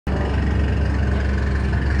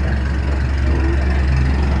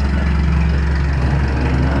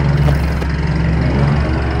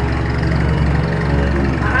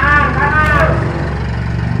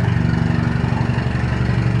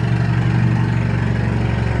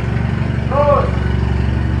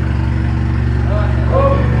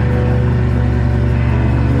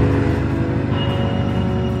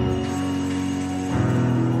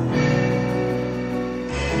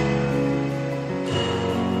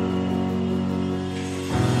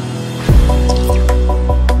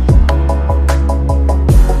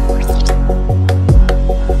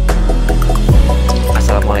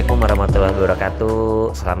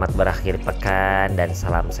Selamat berakhir pekan dan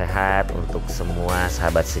salam sehat untuk semua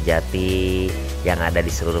sahabat sejati yang ada di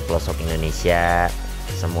seluruh pelosok Indonesia.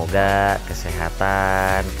 Semoga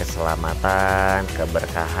kesehatan, keselamatan,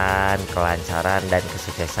 keberkahan, kelancaran, dan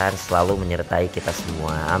kesuksesan selalu menyertai kita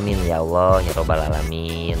semua. Amin ya Allah ya Robbal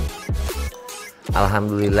Alamin.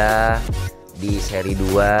 Alhamdulillah, di seri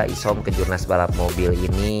 2 ISSOM Kejurnas Balap Mobil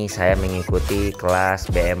ini saya mengikuti kelas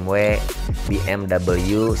BMW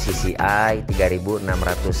CCI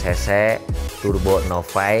 3600cc Turbo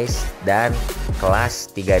Novice dan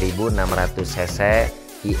kelas 3600cc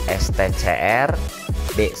ISTCR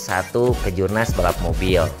B1 Kejurnas Balap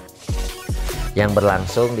Mobil yang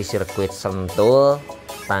berlangsung di sirkuit Sentul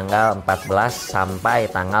tanggal 14 sampai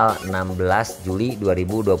tanggal 16 Juli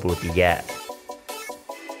 2023.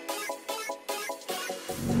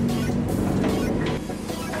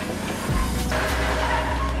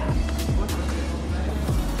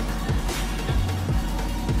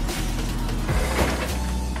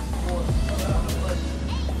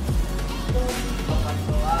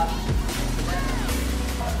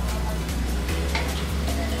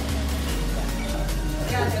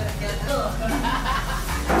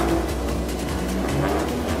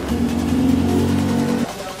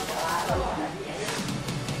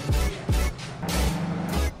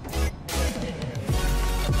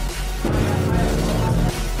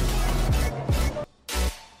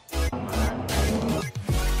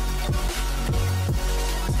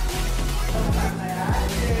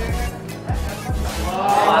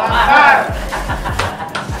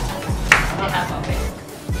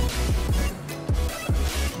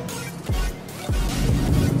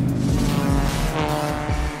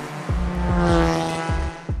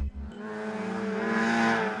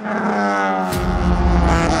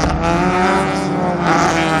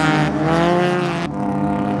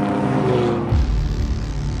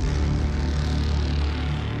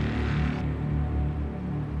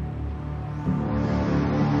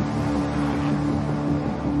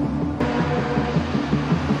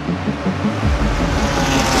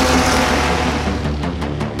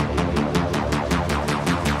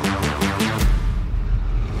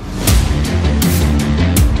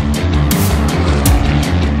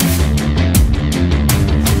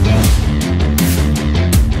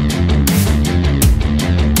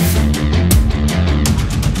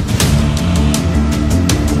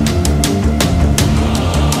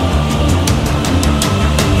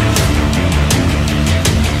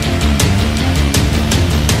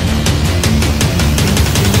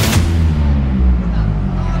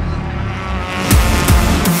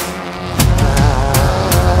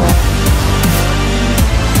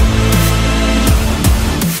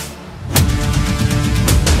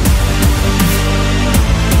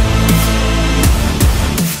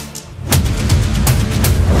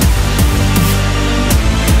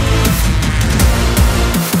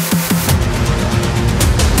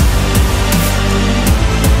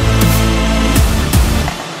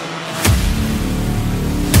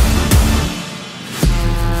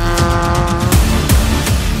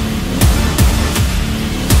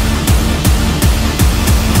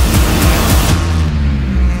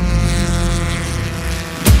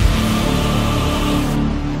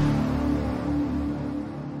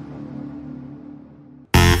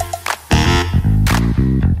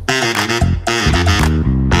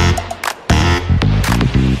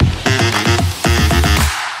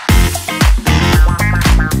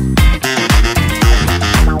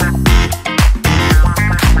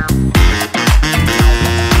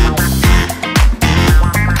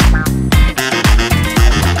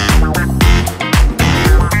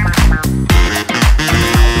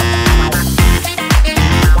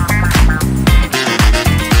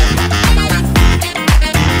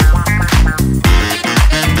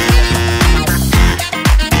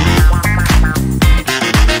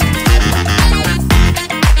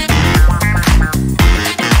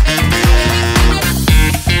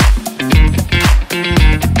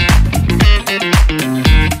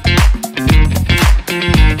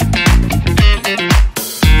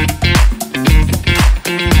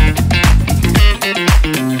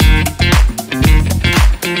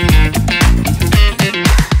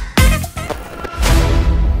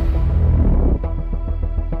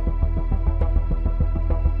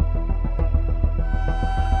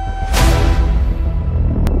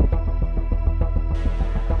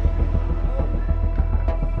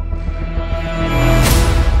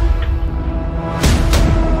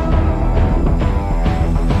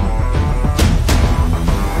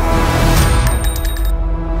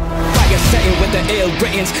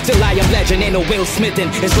 Britons. Still I am legend, ain't no Will Smithin'.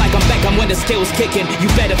 It's like I'm Beckham when the skill's kicking. You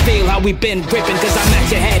better feel how we been ripping, cause I'm at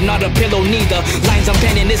your head, not a pillow neither. Lines I'm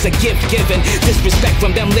penning is a gift given. Disrespect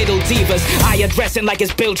from them little divas, I addressing like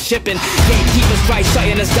it's built shipping. Gatekeepers try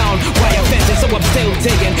shutting us down, wire fencing, so I'm still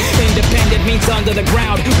digging. Independent means under the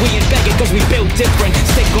ground, we ain't begging cause we built different.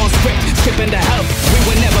 Stick on script, skipping the help. We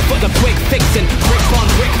were never for the quick fixing. Brick on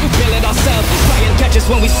brick, build it ourselves. Try and catch us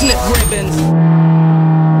when we snip ribbons.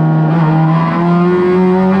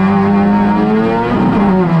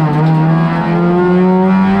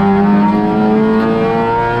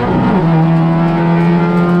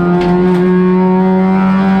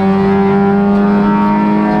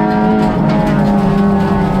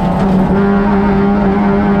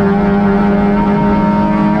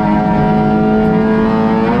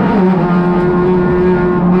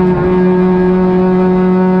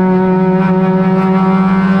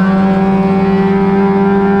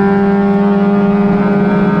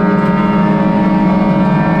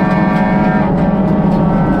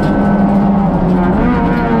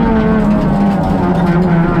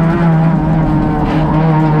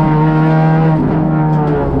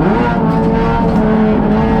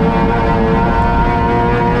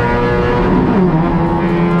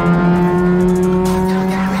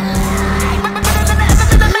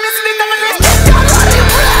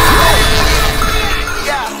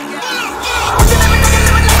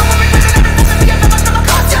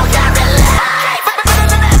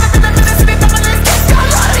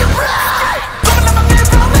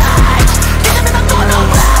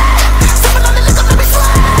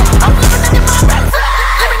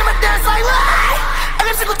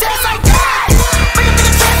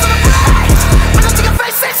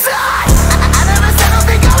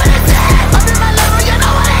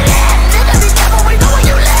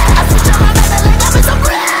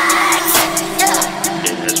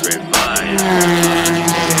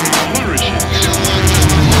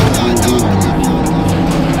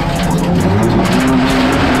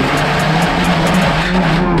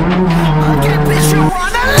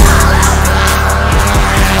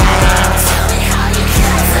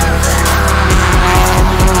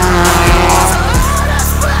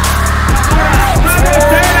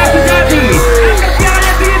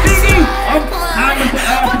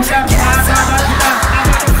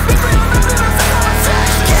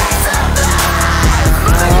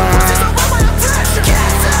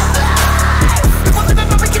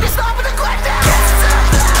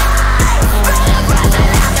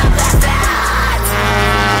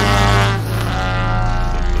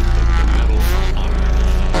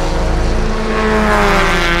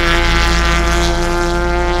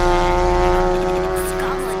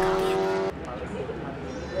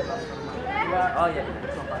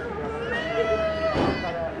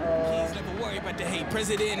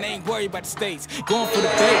 President ain't worried about the states. Going for the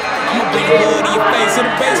bait, I'ma bring the wood to your face. In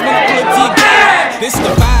the basement, I pull it to your gate. This is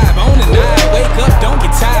the vibe, on the night. Wake up, don't get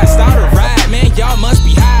tired, start a ride. Man, y'all must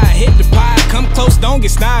be high, hit the pie. Come close, don't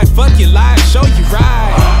get snide. Fuck your life, show you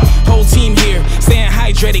ride. Whole team here, staying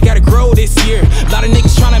hydrated, gotta grow this year. A lot of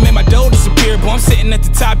niggas tryna make my dough disappear, but I'm sitting at the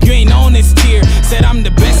top, you ain't on this tier. Said I'm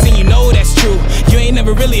the best and you know that's true. You ain't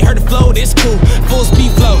never really heard the flow, this cool. Full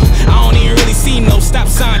speed flow, I don't even really see no stop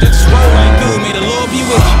sign. Just roll right through, may the Lord be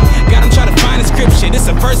with you. Got him try to find a scripture, this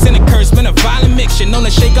a verse and a curse, been a violent mixture. Known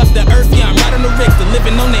to shake up the earth, yeah, I'm right on the Richter.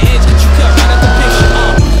 Living on the edge, get you cut right out the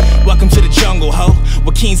picture. Welcome to the jungle, ho,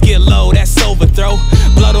 where kings get low, that's overthrow.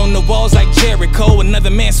 Blood on the walls like Jericho.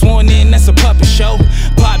 Another man sworn in, that's a puppet show.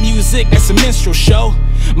 Pop music, that's a minstrel show.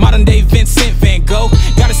 Modern day Vincent Van Gogh.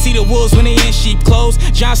 Gotta see the wolves when they in sheep clothes.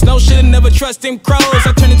 Jon Snow should've never trust them crows.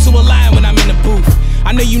 I turn into a lion when I'm in the booth.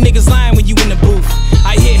 I know you niggas lying when you in the booth.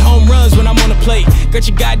 I hit home runs when I'm on the plate. Got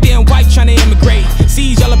your goddamn wife tryna immigrate.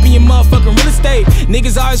 Sees y'all up in your motherfucking real estate.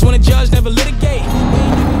 Niggas always wanna judge, never litigate.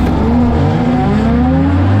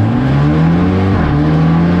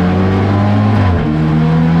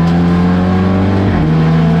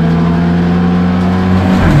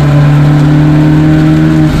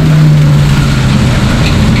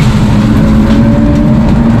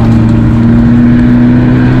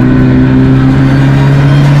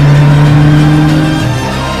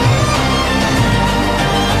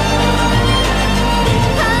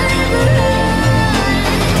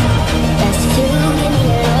 That's too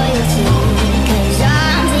many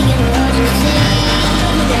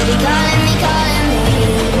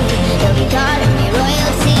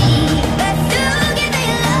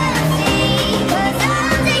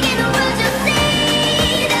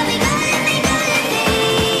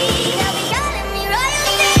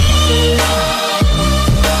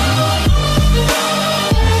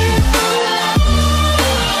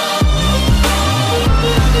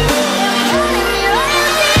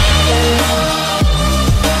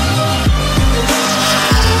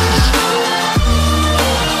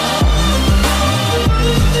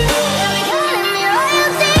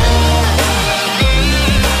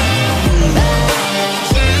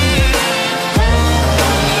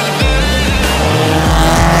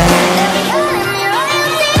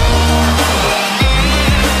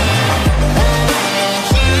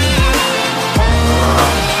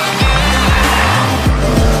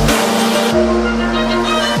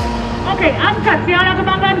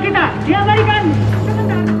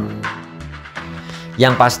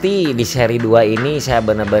Yang pasti di seri 2 ini saya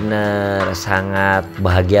benar-benar sangat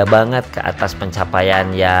bahagia banget ke atas pencapaian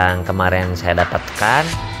yang kemarin saya dapatkan,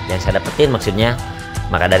 yang saya dapetin maksudnya.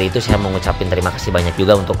 Maka dari itu saya mengucapkan terima kasih banyak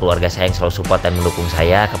juga untuk keluarga saya yang selalu support dan mendukung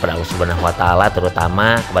saya, kepada Allah Subhanahu wa taala,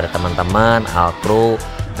 terutama kepada teman-teman, all kru,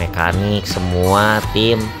 mekanik, semua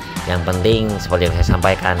tim. Yang penting seperti yang saya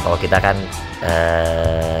sampaikan, kalau kita kan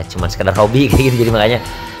cuma sekedar hobi kayak gitu, jadi makanya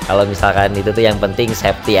kalau misalkan itu tuh yang penting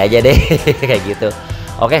safety aja deh kayak gitu.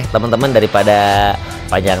 Oke teman-teman, daripada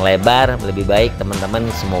panjang lebar, lebih baik teman-teman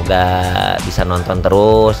semoga bisa nonton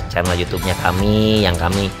terus channel YouTube-nya kami, yang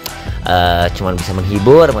kami cuman bisa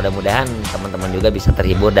menghibur. Mudah-mudahan teman-teman juga bisa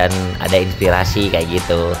terhibur dan ada inspirasi kayak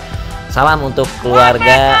gitu. Salam untuk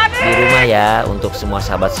keluarga di rumah ya, untuk semua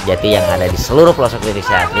sahabat sejati yang ada di seluruh pelosok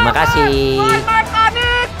Indonesia. Terima kasih.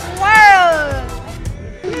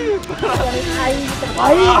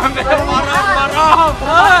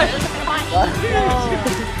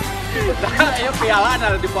 Ayo piala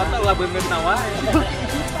ada di foto lah bener nawa.